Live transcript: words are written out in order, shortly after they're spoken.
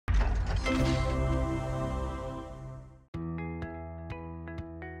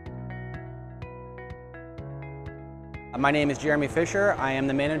My name is Jeremy Fisher. I am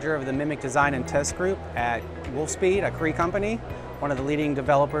the manager of the Mimic Design and Test Group at Wolfspeed, a Korean company, one of the leading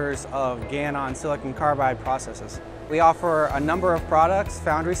developers of GaN on silicon carbide processes. We offer a number of products,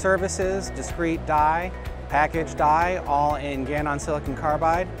 foundry services, discrete die, packaged die, all in GaN on silicon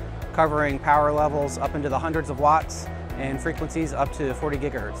carbide, covering power levels up into the hundreds of watts and frequencies up to 40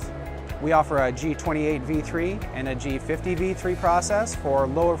 gigahertz. We offer a G28V3 and a G50V3 process for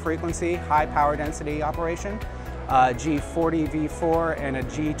lower frequency, high power density operation, a G40V4 and a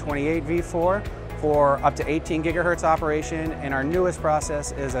G28V4 for up to 18 gigahertz operation, and our newest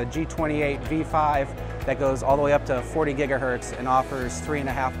process is a G28V5 that goes all the way up to 40 gigahertz and offers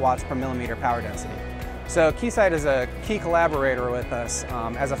 3.5 watts per millimeter power density. So Keysight is a key collaborator with us.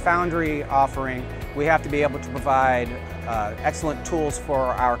 As a foundry offering, we have to be able to provide excellent tools for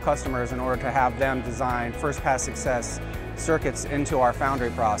our customers in order to have them design first-pass success circuits into our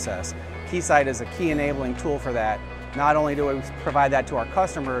foundry process. Keysight is a key enabling tool for that. Not only do we provide that to our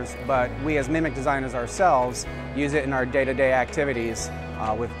customers, but we as Mimic designers ourselves use it in our day-to-day activities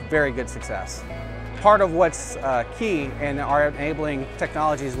with very good success. Part of what's key in our enabling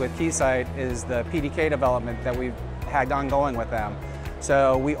technologies with Keysight is the PDK development that we've had ongoing with them.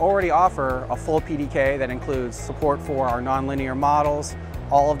 So we already offer a full PDK that includes support for our nonlinear models,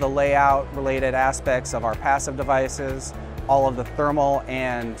 all of the layout related aspects of our passive devices, all of the thermal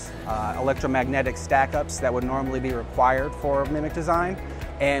and electromagnetic stack-ups that would normally be required for Mimic design.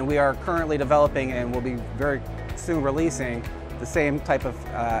 And we are currently developing and will be very soon releasing the same type of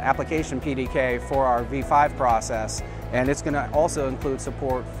application PDK for our V5 process. And it's going to also include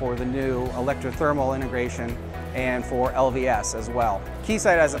support for the new electrothermal integration and for LVS as well.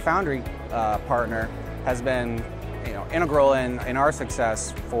 Keysight as a foundry partner has been integral in our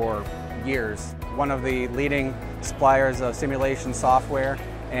success for years. One of the leading suppliers of simulation software,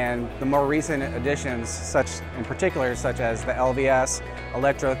 and the more recent additions, such as the LVS,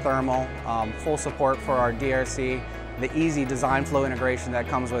 electrothermal, full support for our DRC, the easy design flow integration that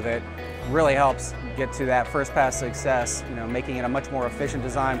comes with it really helps get to that first pass success, making it a much more efficient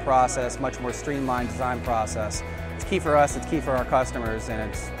design process, much more streamlined design process. It's key for us, it's key for our customers, and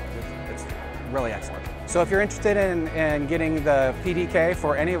it's really excellent. So if you're interested in getting the PDK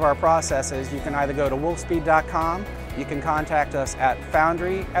for any of our processes, you can either go to wolfspeed.com, you can contact us at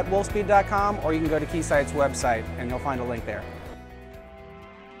foundry@wolfspeed.com, or you can go to Keysight's website and you'll find a link there.